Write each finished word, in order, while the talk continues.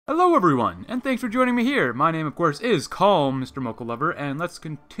Hello everyone, and thanks for joining me here. My name, of course, is Calm, Mr. Mocha Lover, and let's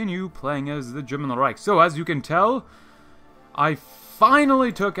continue playing as the German Reich. So, as you can tell, I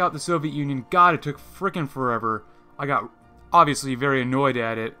finally took out the Soviet Union. God, it took frickin' forever. I got obviously very annoyed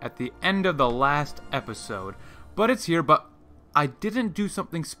at it at the end of the last episode. But it's here, but I didn't do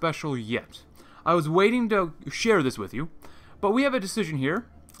something special yet. I was waiting to share this with you, but we have a decision here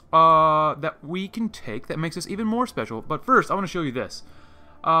that we can take that makes us even more special. But first, I want to show you this.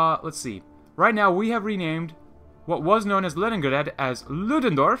 Let's see. Right now, we have renamed what was known as Leningrad as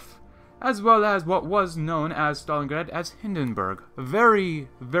Ludendorff, as well as what was known as Stalingrad as Hindenburg. Very,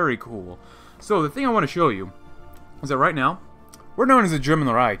 very cool. So, the thing I want to show you is that right now, we're known as the German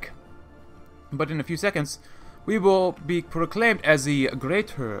Reich. But in a few seconds, we will be proclaimed as the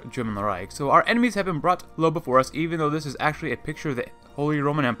Greater German Reich. So, our enemies have been brought low before us, even though this is actually a picture of the Holy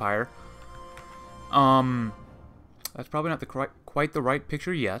Roman Empire. That's probably not quite the right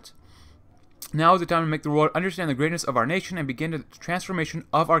picture yet. Now is the time to make the world understand the greatness of our nation and begin the transformation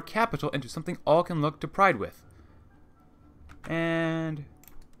of our capital into something all can look to pride with. And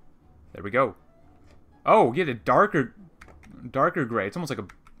there we go. Oh, get a darker gray. It's almost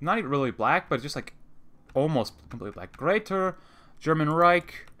like not even really black, but just like almost completely black. Greater German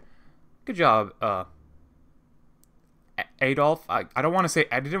Reich. Good job, Adolf. I didn't want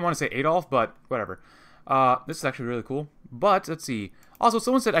to say Adolf, but whatever. This is actually really cool. But, let's see. Also,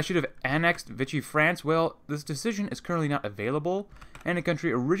 someone said I should have annexed Vichy France. Well, this decision is currently not available. And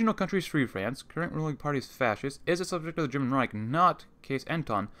original country is Free France. Current ruling party is fascist. Is a subject of the German Reich, not case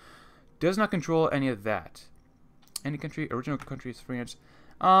Anton. Does not control any of that. Original country is France.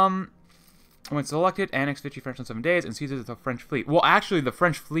 When selected, annex Vichy France in 7 days and seizes the French fleet. Well, actually, the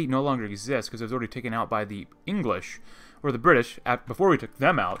French fleet no longer exists because it was already taken out by the English, or the British, before we took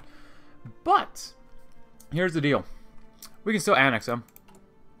them out. But here's the deal. We can still annex them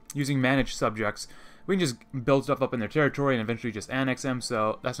using managed subjects. We can just build stuff up in their territory and eventually just annex them,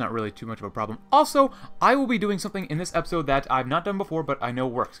 so that's not really too much of a problem. Also, I will be doing something in this episode that I've not done before, but I know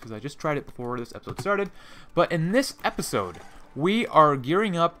works, because I just tried it before this episode started. But in this episode, we are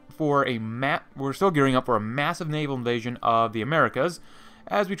gearing up for we're still gearing up for a massive naval invasion of the Americas,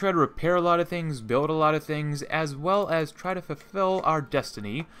 as we try to repair a lot of things, build a lot of things, as well as try to fulfill our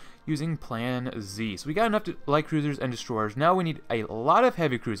destiny using Plan Z. So we got enough light cruisers and destroyers. Now we need a lot of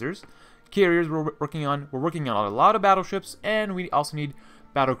heavy cruisers, carriers. We're working on a lot of battleships, and we also need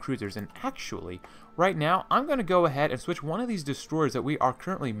battle cruisers. And actually, right now, I'm going to go ahead and switch one of these destroyers that we are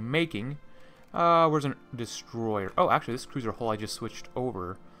currently making. Where's a destroyer? Oh, actually, this cruiser hull I just switched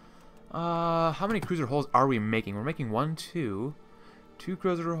over. How many cruiser hulls are we making? We're making 1, 2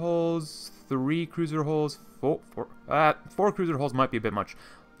 cruiser hulls, 3 cruiser hulls, 4 cruiser hulls might be a bit much.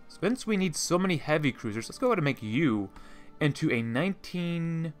 Since we need so many heavy cruisers, let's go ahead and make you into a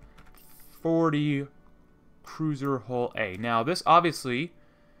 1940 cruiser hull A. Now, this obviously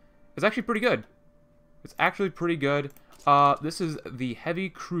is actually pretty good. It's actually pretty good. This is the heavy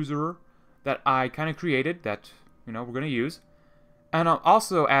cruiser that I kind of created that, we're going to use. And I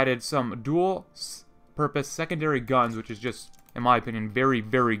also added some dual-purpose secondary guns, which is just, in my opinion, very,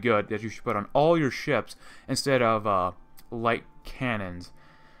 very good that you should put on all your ships instead of light cannons.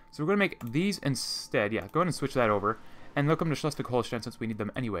 So we're going to make these instead. Yeah, go ahead and switch that over. And they'll come to Schleswig-Holstein since we need them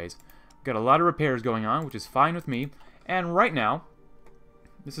anyways. We've got a lot of repairs going on, which is fine with me. And right now,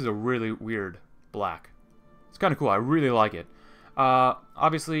 this is a really weird black. It's kind of cool. I really like it.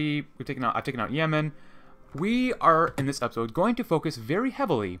 Obviously, I've taken out Yemen. We are, in this episode, going to focus very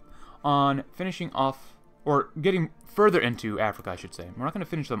heavily on finishing off, or getting further into Africa, I should say. We're not going to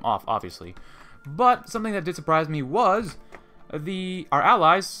finish them off, obviously. But something that did surprise me was our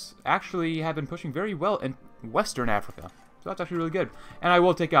allies actually have been pushing very well in Western Africa. So that's actually really good. And I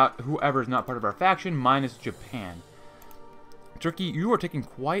will take out whoever is not part of our faction, minus Japan. Turkey, you are taking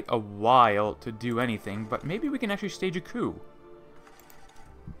quite a while to do anything, but maybe we can actually stage a coup.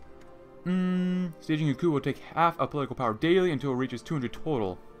 Staging a coup will take half of political power daily until it reaches 200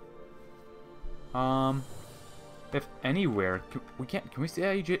 total. If anywhere, can we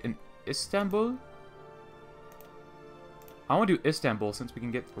stage it in Istanbul? I want to do Istanbul since we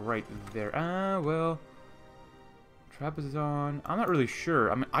can get right there. Well, Trabzon. I'm not really sure.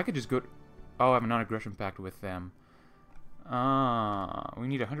 I mean, I could just go. Oh, I have a non-aggression pact with them. We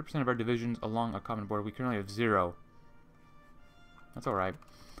need 100% of our divisions along a common border. We currently have 0. That's all right.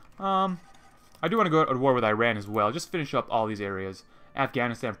 I do want to go to war with Iran as well. Just finish up all these areas.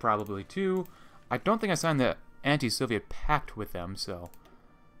 Afghanistan probably too. I don't think I signed the anti-Soviet pact with them, so.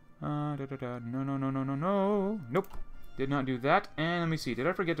 No. Nope. Did not do that. And let me see. Did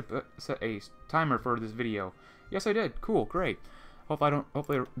I forget to set a timer for this video? Yes, I did. Cool. Great.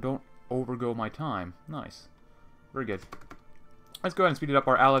 Hopefully I don't overgo my time. Nice. Very good. Let's go ahead and speed it up.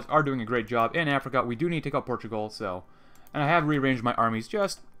 Our allies are doing a great job in Africa. We do need to take out Portugal, so... And I have rearranged my armies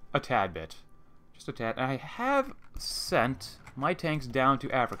just a tad bit. Just a tad. And I have sent my tanks down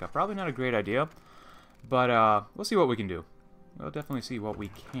to Africa. Probably not a great idea, but we'll see what we can do. We'll definitely see what we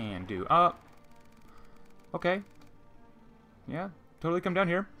can do. Okay. Yeah, totally come down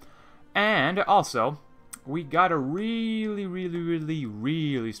here. And also, we gotta really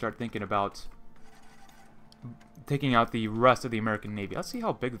start thinking about taking out the rest of the American Navy. Let's see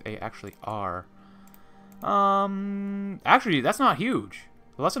how big they actually are. Actually, that's not huge.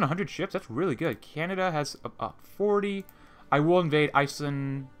 Less than 100 ships, that's really good. Canada has about 40. I will invade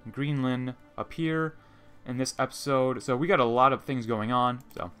Iceland, Greenland up here in this episode. So we got a lot of things going on.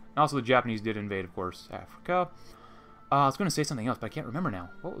 So, and also the Japanese did invade, of course, Africa. I was going to say something else, but I can't remember now.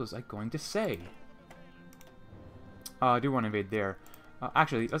 What was I going to say? I do want to invade there.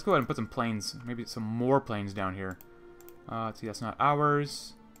 Actually, let's go ahead and put some planes, maybe some more planes down here. Let's see, that's not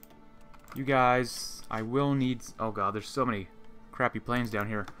ours. You guys, I will need... Oh god, there's so many crappy planes down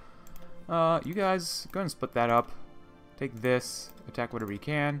here. You guys, go ahead and split that up. Take this, attack whatever you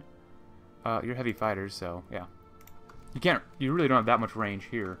can. You're heavy fighters, so yeah. You really don't have that much range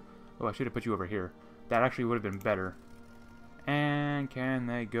here. Oh, I should have put you over here. That actually would have been better. And can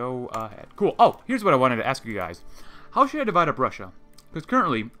they go ahead? Cool. Oh, here's what I wanted to ask you guys. How should I divide up Russia? Because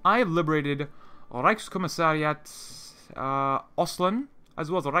currently, I have liberated Reichskommissariat Oslan, as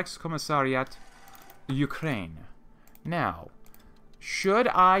well as Reichskommissariat Ukraine. Now, should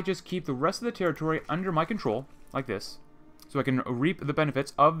I just keep the rest of the territory under my control, like this, so I can reap the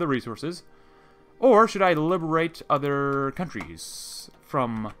benefits of the resources, or should I liberate other countries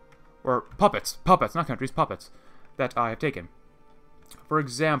from, or puppets, not countries, puppets, that I have taken? For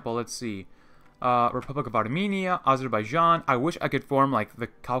example, let's see, Republic of Armenia, Azerbaijan. I wish I could form like the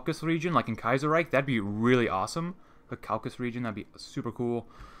Caucasus region, like in Kaiserreich. That'd be really awesome. The Caucasus region, that'd be super cool.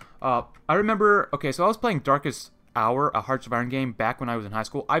 I remember, okay, so I was playing Darkest Hour, a Hearts of Iron game, back when I was in high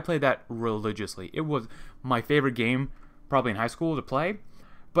school. I played that religiously. It was my favorite game, probably in high school, to play.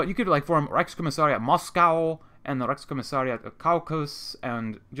 But you could like form Reichskommissariat Moscow and the Reichskommissariat of Caucasus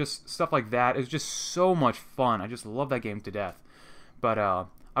and just stuff like that. It was just so much fun. I just love that game to death. But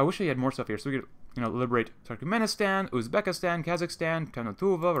I wish we had more stuff here, so we could, you know, liberate Turkmenistan, Uzbekistan, Kazakhstan,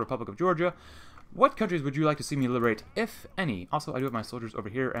 Tanatuva, Republic of Georgia. What countries would you like to see me liberate, if any? Also, I do have my soldiers over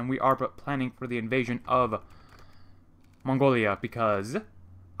here, and we are planning for the invasion of Mongolia, because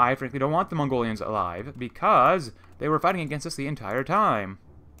I frankly don't want the Mongolians alive, because they were fighting against us the entire time.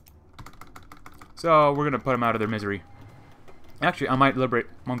 So, we're going to put them out of their misery. Actually, I might liberate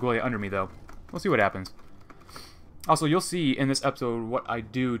Mongolia under me, though. We'll see what happens. Also, you'll see in this episode what I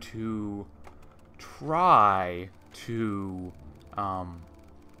do to try to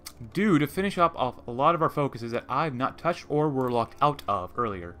finish up a lot of our focuses that I've not touched or were locked out of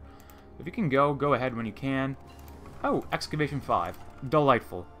earlier. If you can go ahead when you can. Oh, Excavation 5.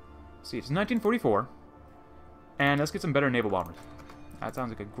 Delightful. See, it's 1944. And let's get some better naval bombers. That sounds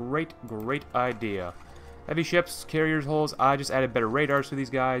like a great idea. Heavy ships, carriers, hulls. I just added better radars to these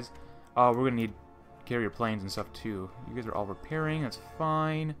guys. We're going to need carrier planes and stuff too. You guys are all repairing. That's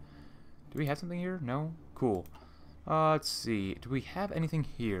fine. Do we have something here? No? Cool. Let's see. Do we have anything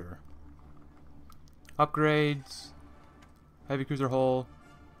here? Upgrades. Heavy cruiser hull.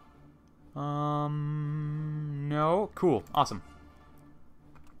 No. Cool. Awesome.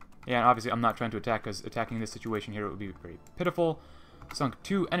 Yeah, and obviously I'm not trying to attack, because attacking this situation here would be very pitiful. Sunk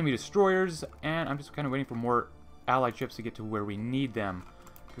 2 enemy destroyers, and I'm just kind of waiting for more allied ships to get to where we need them.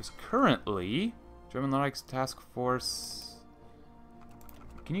 Because currently, German Reich Task Force...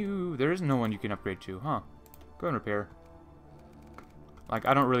 Can you... There is no one you can upgrade to, huh? Go ahead and repair. Like,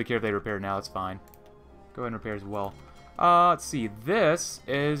 I don't really care if they repair now, that's fine. Go ahead and repair as well. Let's see. This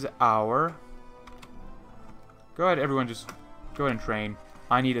is our... Go ahead, everyone, just go ahead and train.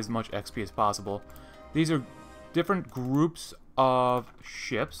 I need as much XP as possible. These are different groups of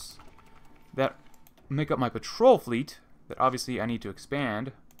ships that make up my patrol fleet that obviously I need to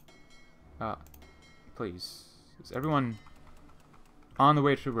expand. Please. Is everyone on the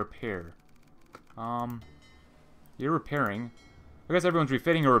way to repair? You're repairing. I guess everyone's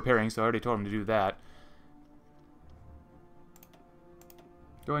refitting or repairing, so I already told them to do that.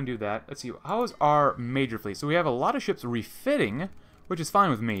 Go ahead and do that. Let's see. How is our major fleet? So we have a lot of ships refitting, which is fine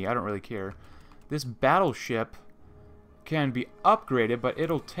with me. I don't really care. This battleship can be upgraded, but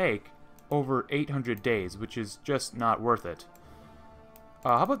it'll take over 800 days, which is just not worth it.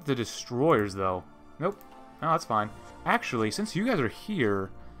 How about the destroyers, though? Nope. No, that's fine. Actually, since you guys are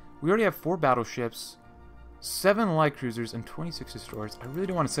here, we already have 4 battleships. 7 light cruisers and 26 destroyers. I really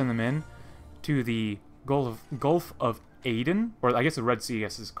don't want to send them in to the Gulf of Aden, or I guess the Red Sea, I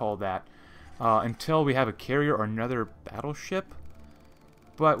guess is called that, until we have a carrier or another battleship.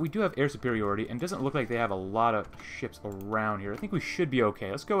 But we do have air superiority, and it doesn't look like they have a lot of ships around here. I think we should be okay.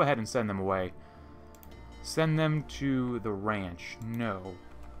 Let's go ahead and send them away. Send them to the ranch. No.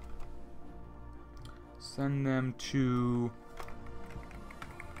 Send them to...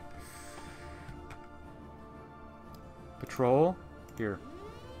 Patrol? Here.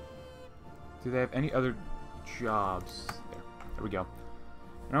 Do they have any other jobs? There we go.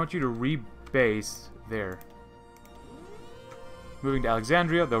 And I want you to rebase there. Moving to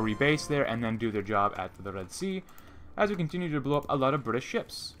Alexandria, they'll rebase there and then do their job at the Red Sea as we continue to blow up a lot of British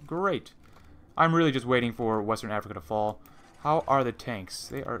ships. Great. I'm really just waiting for Western Africa to fall. How are the tanks?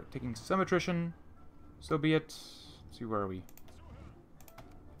 They are taking some attrition. So be it. Let's see, where are we?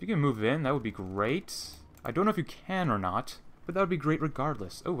 If you can move in, that would be great. I don't know if you can or not, but that would be great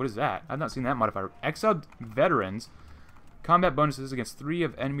regardless. Oh, what is that? I've not seen that modifier. Exiled veterans. Combat bonuses against 3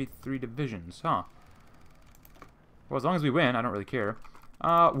 of enemy 3 divisions. Huh. Well, as long as we win, I don't really care.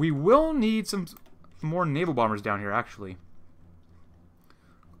 We will need some more naval bombers down here, actually.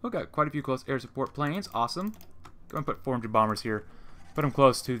 We've got quite a few close air support planes. Awesome. Go and put 400 bombers here. Put them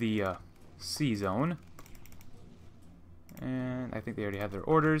close to the sea zone. And I think they already have their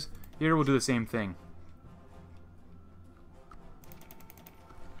orders. Here we'll do the same thing.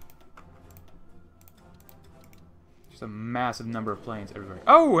 Just a massive number of planes everywhere.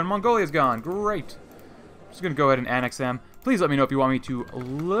 Oh, and Mongolia's gone. Great. Just going to go ahead and annex them. Please let me know if you want me to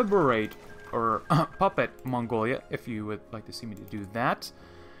liberate or puppet Mongolia, if you would like to see me to do that.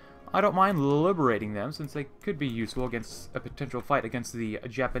 I don't mind liberating them, since they could be useful against a potential fight against the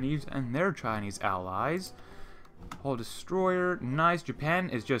Japanese and their Chinese allies. Hull destroyer, nice. Japan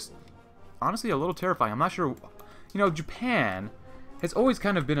is just, honestly, a little terrifying. I'm not sure, you know, Japan has always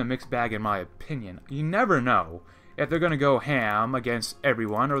kind of been a mixed bag in my opinion. You never know if they're going to go ham against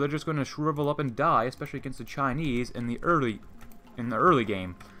everyone, or they're just going to shrivel up and die, especially against the Chinese in the early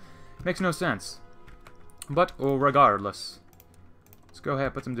game. Makes no sense. But regardless, let's go ahead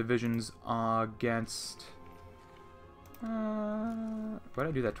and put some divisions against... why did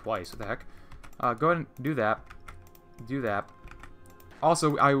I do that twice? What the heck? Go ahead and do that. Do that.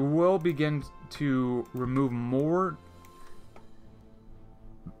 Also, I will begin to remove more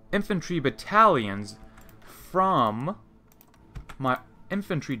infantry battalions from my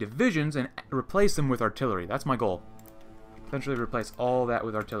infantry divisions and replace them with artillery. That's my goal. Eventually replace all that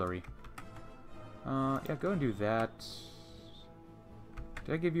with artillery. Yeah, go and do that.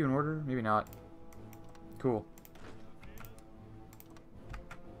 Did I give you an order? Maybe not. Cool.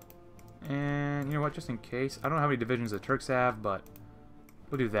 And you know what, just in case, I don't know how many divisions the Turks have, but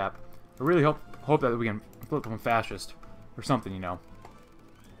we'll do that. I really hope that we can flip them fascist or something, you know.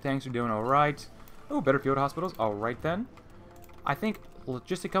 Tanks are doing alright. Oh, better field hospitals. Alright then. I think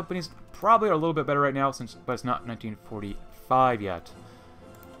logistic companies probably are a little bit better right now, but it's not 1945 yet.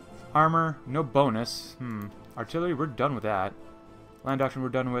 Armor, no bonus. Artillery, we're done with that. Land doctrine, we're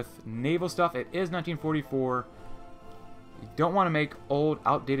done with. Naval stuff, it is 1944. You don't want to make old,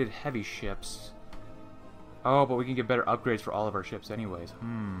 outdated heavy ships. Oh, but we can get better upgrades for all of our ships anyways.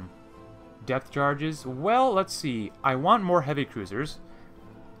 Depth charges. Well, let's see. I want more heavy cruisers.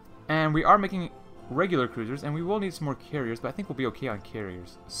 And we are making regular cruisers, and we will need some more carriers, but I think we'll be okay on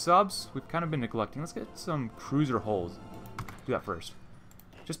carriers. Subs, we've kind of been neglecting. Let's get some cruiser hulls. Do that first.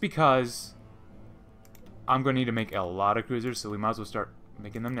 Just because I'm going to need to make a lot of cruisers, so we might as well start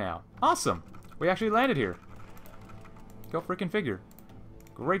making them now. Awesome! We actually landed here. Go freaking figure.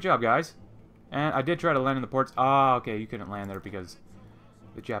 Great job, guys. And I did try to land in the ports. Ah, okay, you couldn't land there because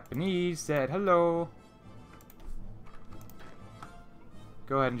the Japanese said hello.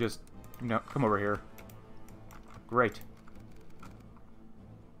 Go ahead and just, no, come over here. Great.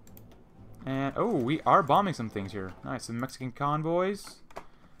 And, oh, we are bombing some things here. Nice, some Mexican convoys.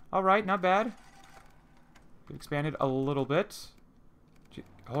 Alright, not bad. We've expanded a little bit.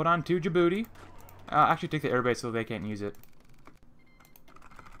 Hold on to Djibouti. Actually take the airbase so they can't use it.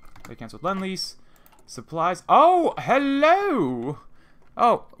 They canceled Lend-Lease. Supplies. Oh, hello!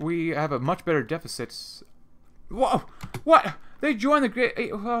 Oh, we have a much better deficit. Whoa! What? They joined the great...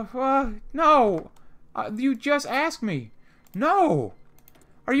 no! You just asked me. No!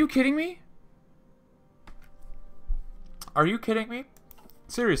 Are you kidding me? Are you kidding me?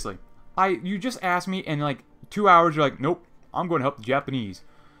 Seriously. You just asked me in like 2 hours, you're like, nope, I'm going to help the Japanese.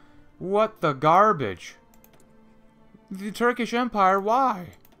 What the garbage? The Turkish Empire, why?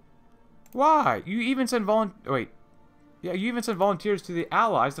 Why? You even sent you even sent volunteers to the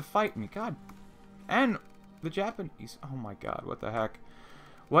Allies to fight me. God. And the Japanese. Oh my god, what the heck?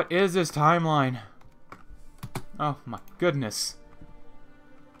 What is this timeline? Oh my goodness.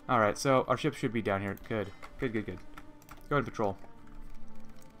 Alright, so our ship should be down here. Good. Good, good, good. Go ahead and patrol.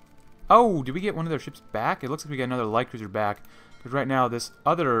 Oh, did we get one of their ships back? It looks like we got another light cruiser back. Because right now, this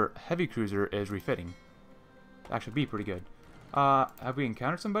other heavy cruiser is refitting. Actually, be pretty good. Have we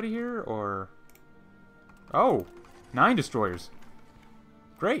encountered somebody here, or... Oh, 9 destroyers.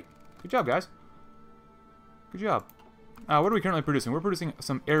 Great. Good job, guys. Good job. What are we currently producing? We're producing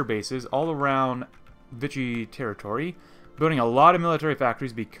some air bases all around Vichy territory. Building a lot of military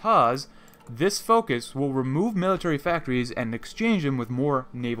factories because this focus will remove military factories and exchange them with more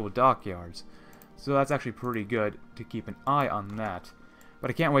naval dockyards. So that's actually pretty good to keep an eye on that. But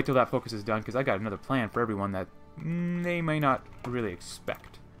I can't wait till that focus is done because I got another plan for everyone that they may not really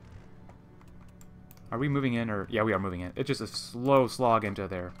expect. Are we moving in, or... Yeah, we are moving in. It's just a slow slog into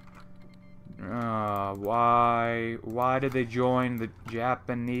there. Why? Why did they join the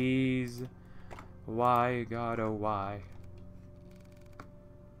Japanese? Why, God, oh why?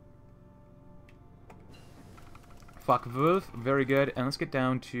 Fuck Wolf, very good. And let's get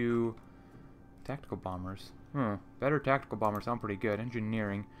down to tactical bombers. Better tactical bombers sound pretty good.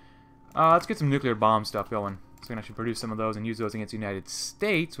 Engineering. Let's get some nuclear bomb stuff going. So we can actually produce some of those and use those against the United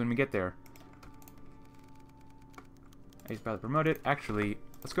States when we get there. Ace pilot promoted. Actually,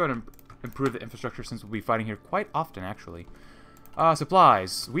 let's go ahead and improve the infrastructure since we'll be fighting here quite often, actually.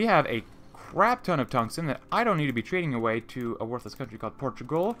 Supplies. We have a crap ton of tungsten that I don't need to be trading away to a worthless country called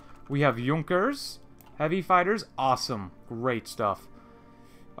Portugal. We have Junkers. Heavy fighters. Awesome. Great stuff.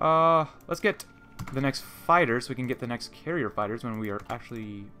 Let's get the next fighters so we can get the next carrier fighters when we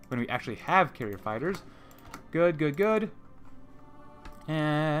actually have carrier fighters. Good, good, good.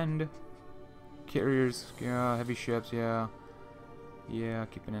 And carriers, yeah, heavy ships, yeah. Yeah,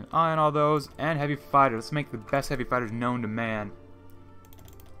 keeping an eye on all those. And heavy fighters. Let's make the best heavy fighters known to man.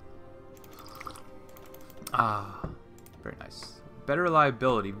 Very nice. Better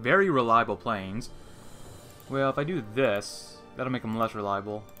reliability. Very reliable planes. Well, if I do this, that'll make them less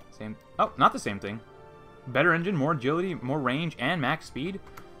reliable. Same. Oh, not the same thing. Better engine, more agility, more range, and max speed.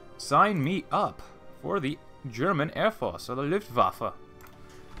 Sign me up for the German Air Force, or the Luftwaffe.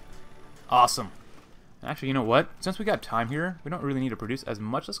 Awesome. Actually, you know what? Since we got time here, we don't really need to produce as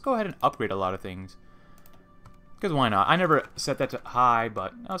much. Let's go ahead and upgrade a lot of things. Because why not? I never set that to high,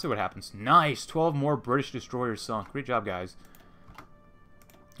 but I'll see what happens. Nice! 12 more British destroyers sunk. Great job, guys.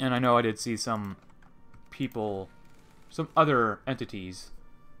 And I know I did see some people, some other entities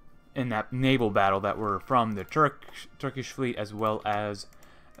in that naval battle that were from the Turkish fleet as well as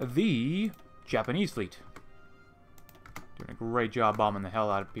the Japanese fleet. Doing a great job bombing the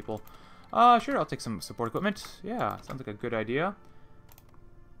hell out of people. Sure, I'll take some support equipment. Yeah, sounds like a good idea.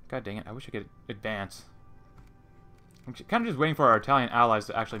 God dang it, I wish I could advance. I'm kind of just waiting for our Italian allies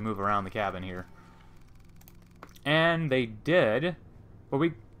to actually move around the cabin here. And they did. But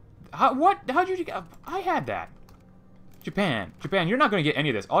we... How'd you... I had that. Japan. Japan, you're not going to get any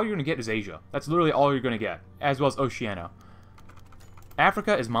of this. All you're going to get is Asia. That's literally all you're going to get. As well as Oceania.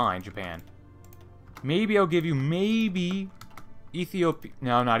 Africa is mine, Japan. Maybe I'll give you... Maybe... Ethiopia...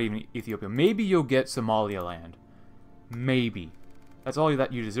 No, not even Ethiopia. Maybe you'll get Somaliland. Maybe. That's all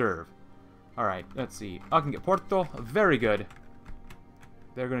that you deserve. Alright, let's see. I can get Porto. Very good.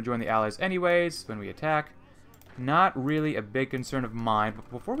 They're going to join the Allies anyways when we attack. Not really a big concern of mine. But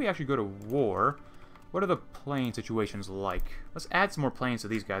before we actually go to war, what are the plane situations like? Let's add some more planes to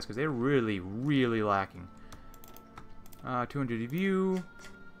these guys because they're really, really lacking. 200 view.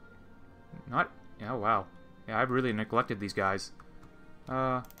 Not... Oh, wow. Yeah, I've really neglected these guys.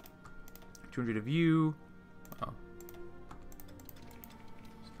 200 of view. Oh.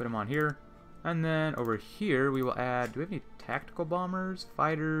 Let's put them on here. And then over here we will add... Do we have any tactical bombers?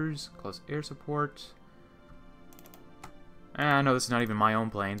 Fighters? Close air support? I know this is not even my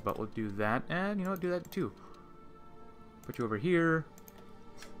own planes, but we'll do that. And, you know what? Do that too. Put you over here.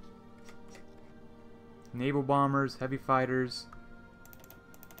 Naval bombers, heavy fighters.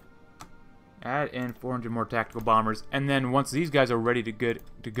 Add in 400 more tactical bombers. And then once these guys are ready to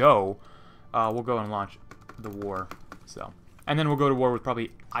go, we'll go and launch the war. So, and then we'll go to war with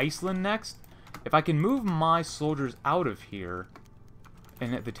probably Iceland next. If I can move my soldiers out of here,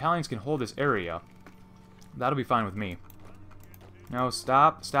 and the Italians can hold this area, that'll be fine with me. No,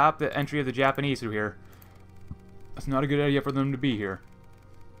 stop the entry of the Japanese through here. That's not a good idea for them to be here.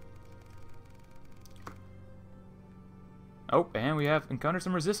 Oh, and we have encountered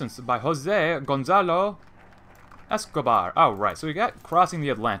some resistance by Jose Gonzalo Escobar. Oh, right. So we got crossing the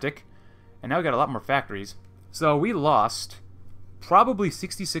Atlantic, and now we got a lot more factories. So we lost probably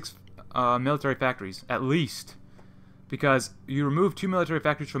 66 military factories, at least. Because you remove 2 military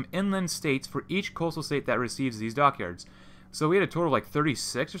factories from inland states for each coastal state that receives these dockyards. So we had a total of like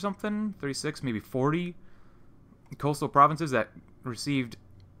 36 or something? 36, maybe 40 coastal provinces that received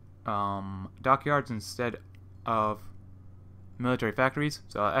dockyards instead of military factories.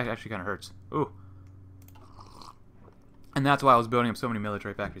 So that actually kind of hurts. Ooh. And that's why I was building up so many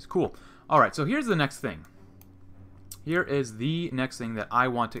military factories. Cool. Alright, so here's the next thing. Here is the next thing that I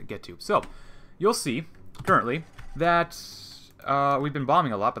want to get to. So, you'll see, currently, that we've been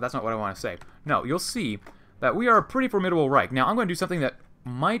bombing a lot, but that's not what I want to say. No, you'll see that we are a pretty formidable Reich. Now, I'm going to do something that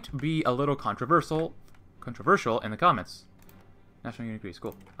might be a little controversial in the comments. National Unity Greece,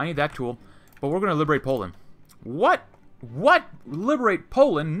 cool. I need that tool, but we're going to liberate Poland. What? What? Liberate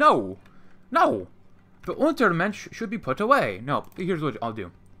Poland? No! No! The Untermensch should be put away. No, here's what I'll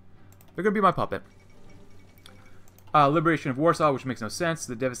do. They're going to be my puppet. Liberation of Warsaw, which makes no sense.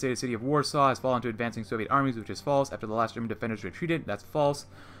 The devastated city of Warsaw has fallen to advancing Soviet armies, which is false. After the last German defenders retreated, that's false.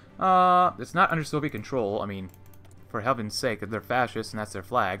 It's not under Soviet control. I mean, for heaven's sake, they're fascists, and that's their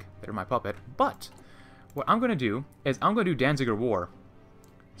flag. They're my puppet. But what I'm going to do is I'm going to do Danziger War.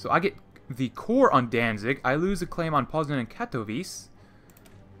 So I get the core on Danzig. I lose the claim on Poznan and Katowice.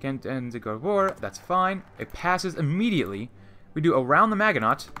 Danziger War, that's fine. It passes immediately. We do around the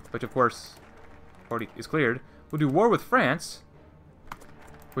Maginot, which of course already is cleared. We'll do war with France,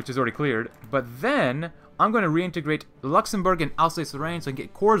 which is already cleared. But then I'm going to reintegrate Luxembourg and Alsace-Lorraine so I can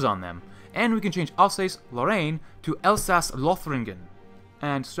get cores on them. And we can change Alsace-Lorraine to Alsace-Lothringen.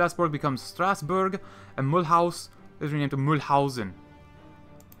 And Strasbourg becomes Strasbourg, and Mulhouse is renamed to Mulhausen.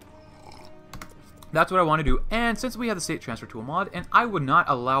 That's what I want to do. And since we have the state transfer tool mod, and I would not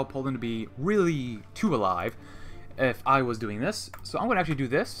allow Poland to be really too alive if I was doing this. So I'm going to actually do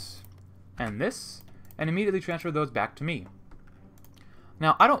this, and immediately transfer those back to me.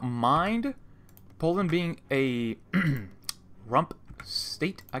 Now, I don't mind Poland being a rump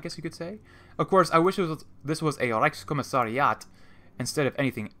state, I guess you could say. Of course, I wish this was a Reichskommissariat instead of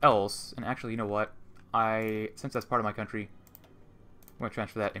anything else. And actually, you know what? Since that's part of my country, I'm going to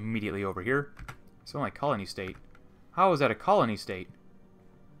transfer that immediately over here. It's only a colony state. How is that a colony state?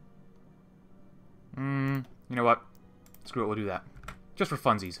 You know what? Screw it, we'll do that. Just for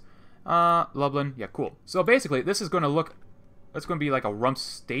funsies. Lublin, yeah, cool. So basically, this is going to look, it's going to be like a rump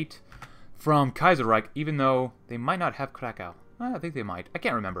state from Kaiserreich, even though they might not have Krakow. I think they might. I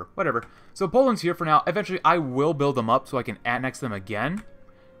can't remember. Whatever. So Poland's here for now. Eventually, I will build them up so I can annex them again.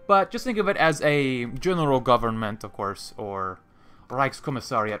 But just think of it as a general government, of course, or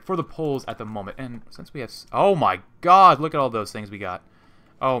Reichskommissariat for the Poles at the moment. And since we have... Oh my god, look at all those things we got.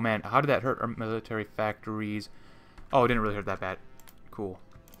 Oh man, how did that hurt our military factories? Oh, it didn't really hurt that bad. Cool.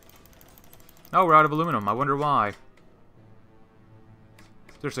 Oh, we're out of aluminum. I wonder why.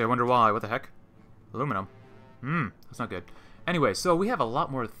 Seriously, I wonder why. What the heck? Aluminum. That's not good. Anyway, so we have a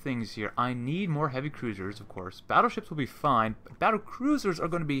lot more things here. I need more heavy cruisers, of course. Battleships will be fine, but battle cruisers are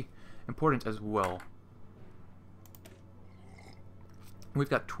going to be important as well. We've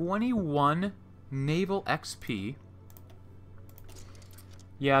got 21 naval XP.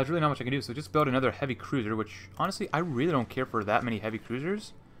 Yeah, there's really not much I can do, so just build another heavy cruiser, which, honestly, I really don't care for that many heavy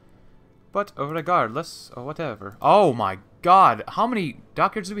cruisers. But regardless, or whatever. Oh my god, how many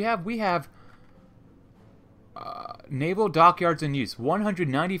dockyards do we have? We have naval dockyards in use.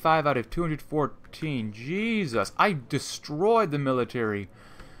 195 out of 214. Jesus, I destroyed the military.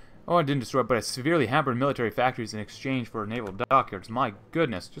 Oh, I didn't destroy it, but I severely hampered military factories in exchange for naval dockyards. My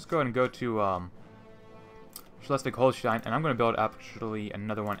goodness. Just go ahead and go to Schleswig-Holstein, and I'm going to build actually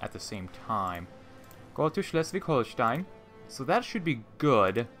another one at the same time. Go to Schleswig-Holstein. So that should be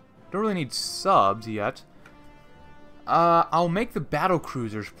good. Don't really need subs yet. I'll make the battle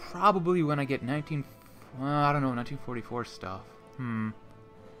cruisers probably when I get I don't know, 1944 stuff.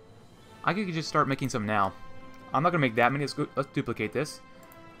 I could just start making some now. I'm not gonna make that many. Let's duplicate this.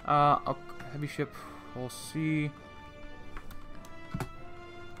 Heavy ship. We'll see.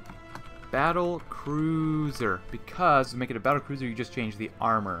 Battle cruiser. Because to make it a battle cruiser, you just change the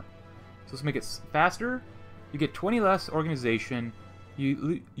armor. So let's make it faster. You get 20 less organization.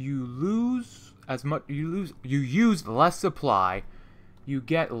 You lose as much. You use less supply. You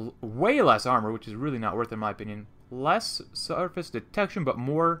get way less armor, which is really not worth it in my opinion. Less surface detection, but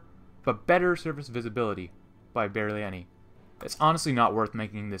better surface visibility by barely any. It's honestly not worth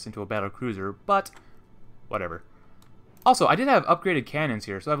making this into a battle cruiser, but whatever. Also, I did have upgraded cannons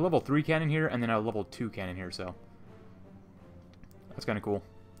here, so I have level 3 cannon here, and then I have level 2 cannon here, so that's kind of cool.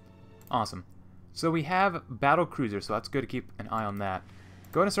 Awesome. So we have battle cruisers, so that's good to keep an eye on that.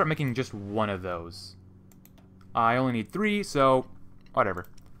 Go ahead and start making just one of those. I only need 3, so whatever.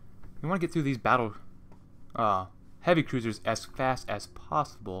 We want to get through these heavy cruisers as fast as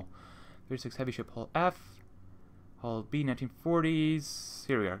possible. 36 heavy ship hull F. Hull B, 1940s.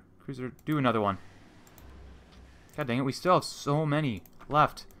 Here we are. Cruiser, do another one. God dang it, we still have so many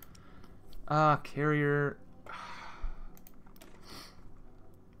left. Carrier.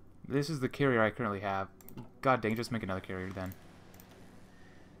 This is the carrier I currently have. God dang it, just make another carrier then.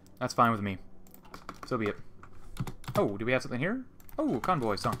 That's fine with me. So be it. Oh, do we have something here? Oh,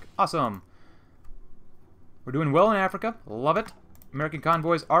 convoy sunk. Awesome. We're doing well in Africa. Love it. American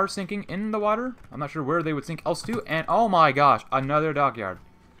convoys are sinking in the water. I'm not sure where they would sink else to. And oh my gosh, another dockyard.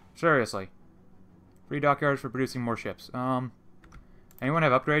 Seriously. 3 dockyards for producing more ships. Anyone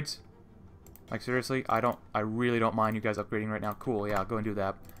have upgrades? Like seriously, I really don't mind you guys upgrading right now. Cool, yeah, go and do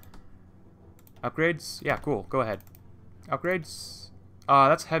that. Upgrades? Yeah, cool. Go ahead. Upgrades?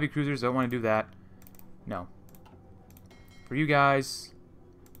 That's heavy cruisers. Don't want to do that. No. For you guys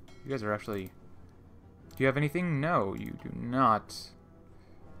are actually... Do you have anything? No, you do not.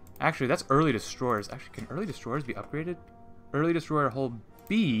 Actually, that's early destroyers. Actually, can early destroyers be upgraded? Early destroyer hull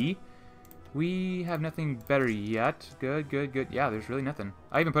B. We have nothing better yet. Good, good, good. Yeah, there's really nothing.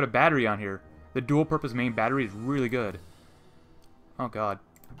 I even put a battery on here. The dual-purpose main battery is really good. Oh, God.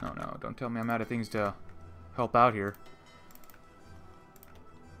 No, no, don't tell me I'm out of things to help out here.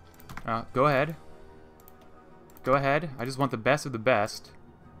 Go ahead. Go ahead. I just want the best of the best.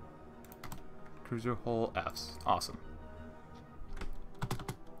 Cruiser hull Fs. Awesome.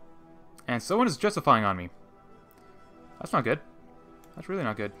 And someone is justifying on me. That's not good. That's really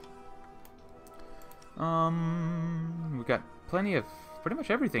not good. We've got plenty of pretty much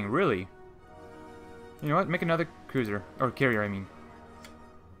everything, really. You know what? Make another cruiser. Or carrier, I mean.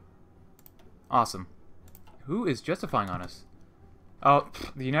 Awesome. Who is justifying on us? Oh,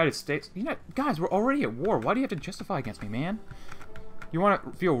 the United States. Guys, we're already at war. Why do you have to justify against me, man? You want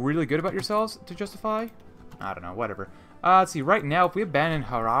to feel really good about yourselves to justify? I don't know, whatever. Let's see, right now, if we abandon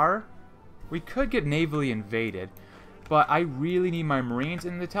Harar, we could get navally invaded. But I really need my Marines,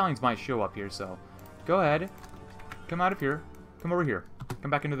 and the Italians might show up here, so... Go ahead. Come out of here. Come over here.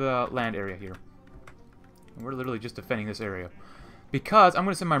 Come back into the land area here. And we're literally just defending this area. Because I'm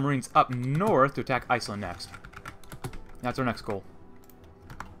going to send my Marines up north to attack Iceland next. That's our next goal.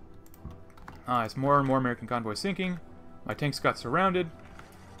 It's more and more American convoys sinking. My tanks got surrounded.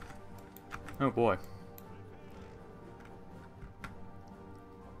 Oh boy.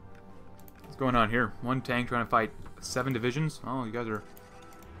 What's going on here? One tank trying to fight 7 divisions? Oh, you guys are,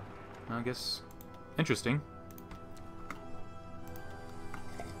 I guess, interesting.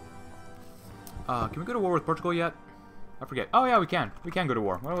 Can we go to war with Portugal yet? I forget. Oh yeah, we can. We can go to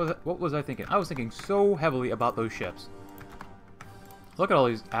war. What was I thinking? I was thinking so heavily about those ships. Look at all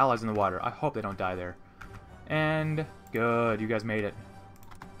these allies in the water. I hope they don't die there. And good, you guys made it.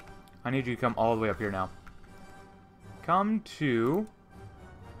 I need you to come all the way up here now. Come to...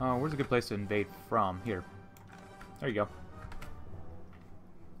 where's a good place to invade from? Here. There you go.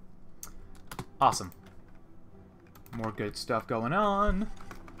 Awesome. More good stuff going on.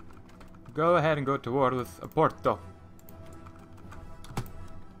 Go ahead and go to war with Porto.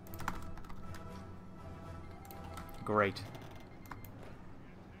 Great.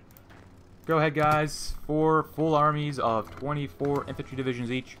 Go ahead, guys. 4 full armies of 24 infantry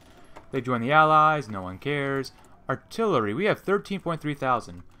divisions each. They join the Allies. No one cares. Artillery. We have 13.3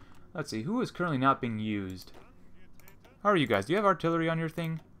 thousand. Let's see. Who is currently not being used? How are you guys? Do you have artillery on your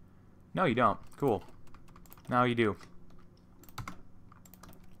thing? No, you don't. Cool. Now you do.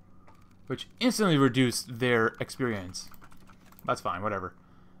 Which instantly reduced their experience. That's fine. Whatever.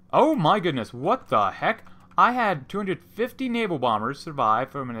 Oh my goodness. What the heck? I had 250 naval bombers survive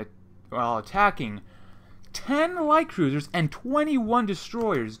from while attacking 10 light cruisers and 21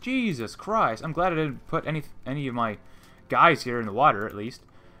 destroyers. Jesus Christ. I'm glad I didn't put any of my guys here in the water, at least.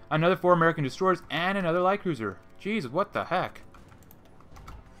 Another 4 American destroyers and another light cruiser. Jesus, what the heck?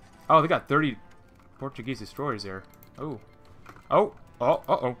 Oh, they got 30 Portuguese destroyers there. Oh. Oh. Oh.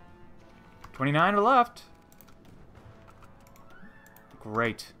 Uh-oh. 29 are left.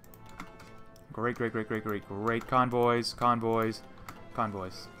 Great. Great, great, great, great, great, great. Convoys, convoys,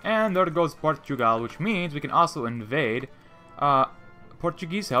 convoys. And there goes Portugal, which means we can also invade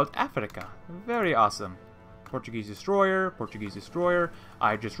Portuguese-held Africa. Very awesome. Portuguese destroyer, Portuguese destroyer.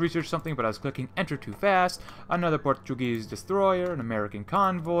 I just researched something, but I was clicking enter too fast. Another Portuguese destroyer, an American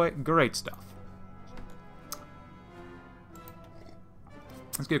convoy. Great stuff.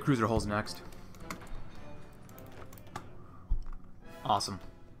 Let's get cruiser hulls next. Awesome.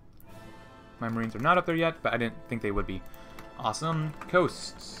 My Marines are not up there yet, but I didn't think they would be. Awesome.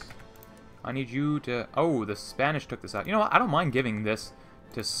 Coasts. I need you to... Oh, the Spanish took this out. You know what? I don't mind giving this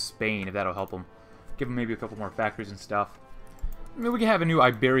to Spain, if that'll help them. Give them maybe a couple more factories and stuff. Maybe we can have a new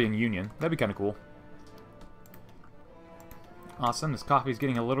Iberian Union. That'd be kind of cool. Awesome. This coffee is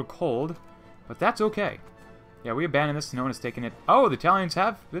getting a little cold, but that's okay. Yeah, we abandoned this. No one has taken it. Oh, the Italians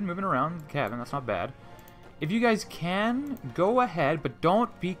have been moving around the cabin. That's not bad. If you guys can, go ahead, but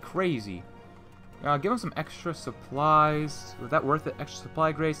don't be crazy. Give them some extra supplies. Was that worth it? Extra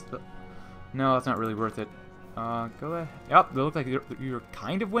supply, Grace? No, that's not really worth it. Go ahead. Yep, they look like you're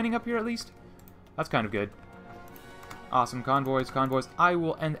kind of winning up here at least. That's kind of good. Awesome. Convoys, convoys. I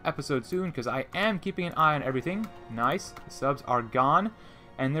will end the episode soon because I am keeping an eye on everything. Nice. The subs are gone.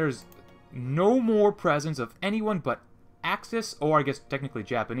 And there's no more presence of anyone but Axis, or I guess technically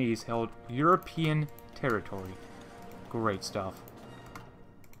Japanese, held European territory. Great stuff.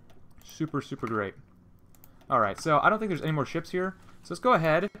 Super, super great. Alright, so I don't think there's any more ships here. So let's go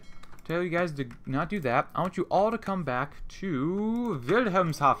ahead. Tell you guys to not do that. I want you all to come back to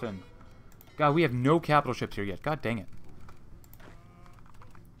Wilhelmshaven. God, we have no capital ships here yet. God dang it.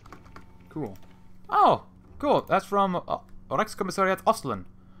 Cool. Oh, cool. That's from Reichskommissariat Ostland.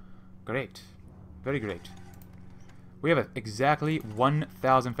 Great. Very great. We have exactly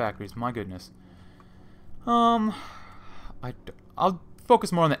 1,000 factories. My goodness. I'll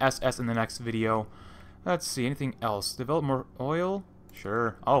focus more on the SS in the next video. Let's see. Anything else? Develop more oil?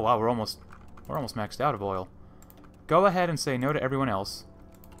 Sure. Oh wow, we're almost maxed out of oil. Go ahead and say no to everyone else,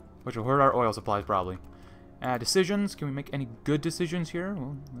 which will hurt our oil supplies probably. Decisions. Can we make any good decisions here?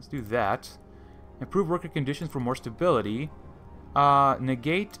 Well, let's do that. Improve worker conditions for more stability.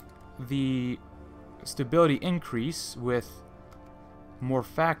 Negate the stability increase with more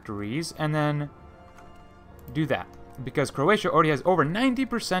factories, and then do that. Because Croatia already has over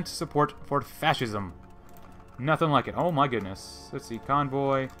 90% support for fascism. Nothing like it. Oh my goodness. Let's see.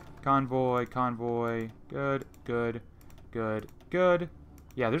 Convoy, convoy, convoy. Good, good, good, good.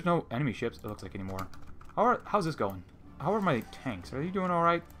 Yeah, there's no enemy ships, it looks like, anymore. How's this going? How are my tanks? Are you doing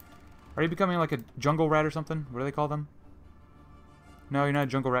alright? Are you becoming like a jungle rat or something? What do they call them? No, you're not a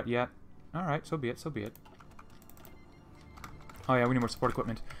jungle rat yet. Alright, so be it, so be it. Oh yeah, we need more support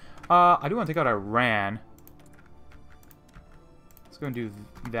equipment. I do want to take out Iran. Let's go and do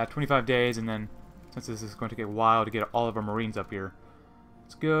that. 25 days, and then, since this is going to take a while to get all of our Marines up here.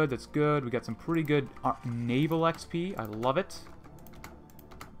 That's good, that's good. We got some pretty good naval XP. I love it.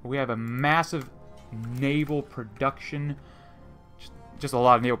 We have a massive naval production. Just a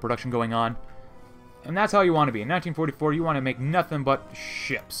lot of naval production going on. And that's how you want to be. In 1944, you want to make nothing but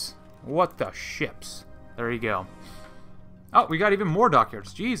ships. What the ships? There you go. Oh, we got even more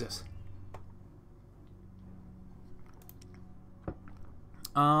dockyards. Jesus.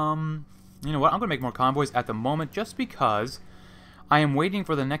 You know what? I'm going to make more convoys at the moment just because I am waiting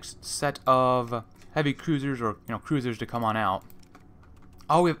for the next set of heavy cruisers, or, you know, cruisers to come on out.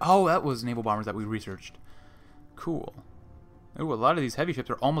 Oh, that was naval bombers that we researched. Cool. Ooh, a lot of these heavy ships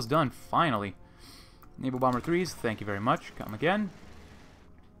are almost done, finally. Naval bomber 3s, thank you very much. Come again.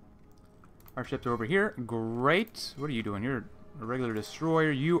 Our ships are over here. Great. What are you doing? You're a regular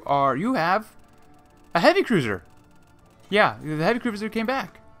destroyer. You have a heavy cruiser. Yeah, the heavy cruiser came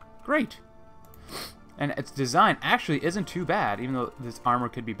back. Great. And its design actually isn't too bad, even though this armor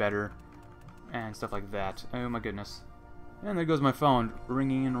could be better and stuff like that. Oh my goodness. And there goes my phone,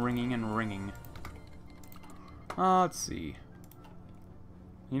 ringing and ringing and ringing. Let's see.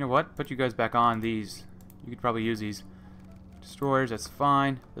 You know what? Put you guys back on these. You could probably use these. Destroyers, that's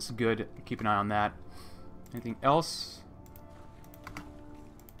fine. That's good. Keep an eye on that. Anything else?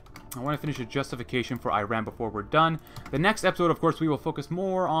 I want to finish a justification for Iran before we're done. The next episode, of course, we will focus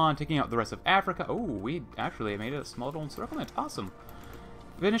more on taking out the rest of Africa. Oh, we actually made a small little encirclement. Awesome.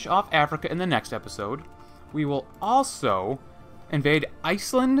 Finish off Africa in the next episode. We will also invade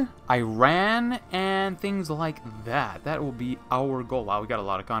Iceland, Iran, and things like that. That will be our goal. Wow, we got a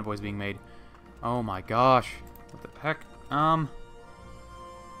lot of convoys being made. Oh my gosh. What the heck?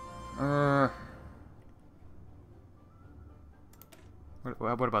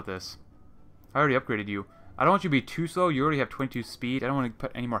 What about this? I already upgraded you. I don't want you to be too slow. You already have 22 speed. I don't want to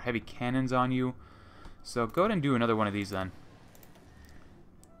put any more heavy cannons on you. So go ahead and do another one of these then.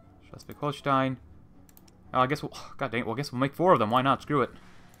 Schleswig-Holstein. Oh, I guess we'll... God dang it. Well, I guess we'll make 4 of them. Why not? Screw it.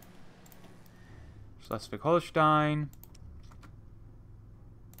 Schleswig-Holstein.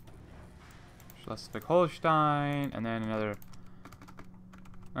 Schleswig-Holstein. And then another...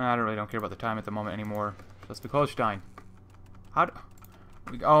 I don't care about the time at the moment anymore. Schleswig-Holstein. How do...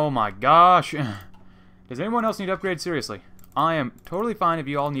 Oh my gosh. Does anyone else need upgrades? Seriously. I am totally fine if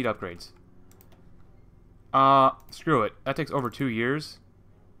you all need upgrades. Screw it. That takes over 2 years.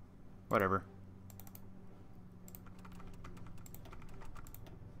 Whatever.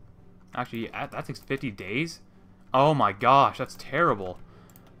 Actually, that takes 50 days? Oh my gosh, that's terrible.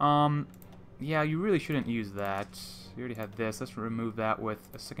 Yeah, you really shouldn't use that. You already have this. Let's remove that with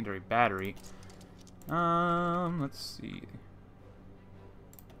a secondary battery. Let's see.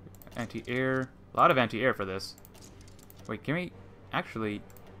 Anti-air. A lot of anti-air for this. Wait, can we... Actually,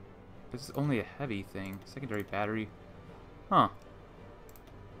 this is only a heavy thing. Secondary battery. Huh.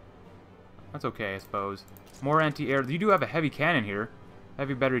 That's okay, I suppose. More anti-air. You do have a heavy cannon here.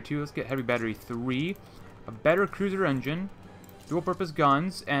 Heavy battery 2. Let's get heavy battery 3. A better cruiser engine. Dual-purpose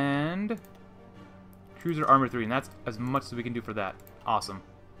guns. And... cruiser armor 3. And that's as much as we can do for that. Awesome.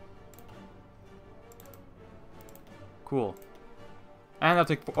 Cool. And that'll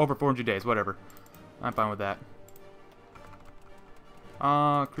take over 400 days. Whatever. I'm fine with that.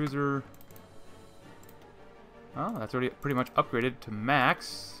 Cruiser... Oh, that's already pretty much upgraded to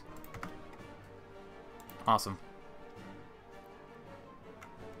max. Awesome.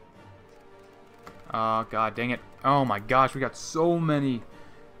 God dang it. Oh my gosh, we got so many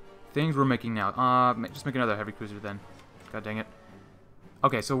things we're making now. Just make another heavy cruiser then. God dang it.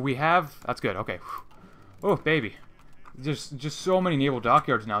 Okay, so we have... That's good, okay. Oh, baby. Just so many naval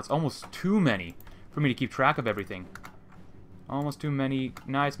dockyards now. It's almost too many for me to keep track of everything. Almost too many.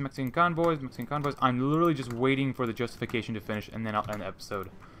 Nice Mexican convoys, Mexican convoys. I'm literally just waiting for the justification to finish, and then I'll end the episode.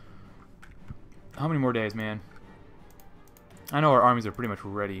 How many more days, man? I know our armies are pretty much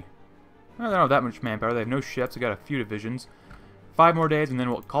ready. Well, they don't have that much manpower. They have no ships. They got a few divisions. 5 more days, and then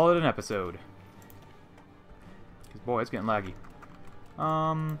we'll call it an episode. Because, boy, it's getting laggy.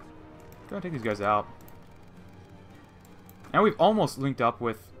 Gonna take these guys out. And we've almost linked up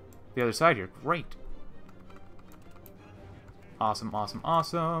with the other side here. Great. Awesome, awesome,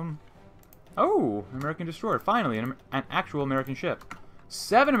 awesome. Oh, American destroyer. Finally, an actual American ship.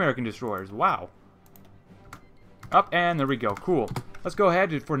 7 American destroyers. Wow. Up, and there we go. Cool. Let's go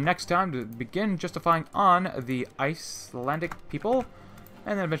ahead for next time to begin justifying on the Icelandic people.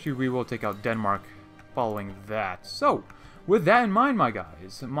 And then eventually we will take out Denmark following that. So, with that in mind, my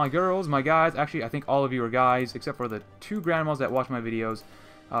guys, my girls, my guys, actually, I think all of you are guys, except for the 2 grandmas that watch my videos.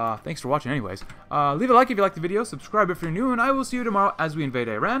 Thanks for watching anyways. Leave a like if you like the video, subscribe if you're new, and I will see you tomorrow as we invade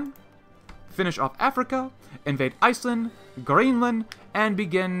Iran, finish off Africa, invade Iceland, Greenland, and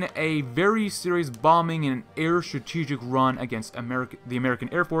begin a very serious bombing and air strategic run against the American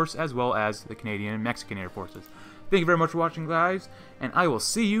Air Force, as well as the Canadian and Mexican Air Forces. Thank you very much for watching, guys, and I will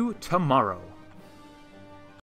see you tomorrow.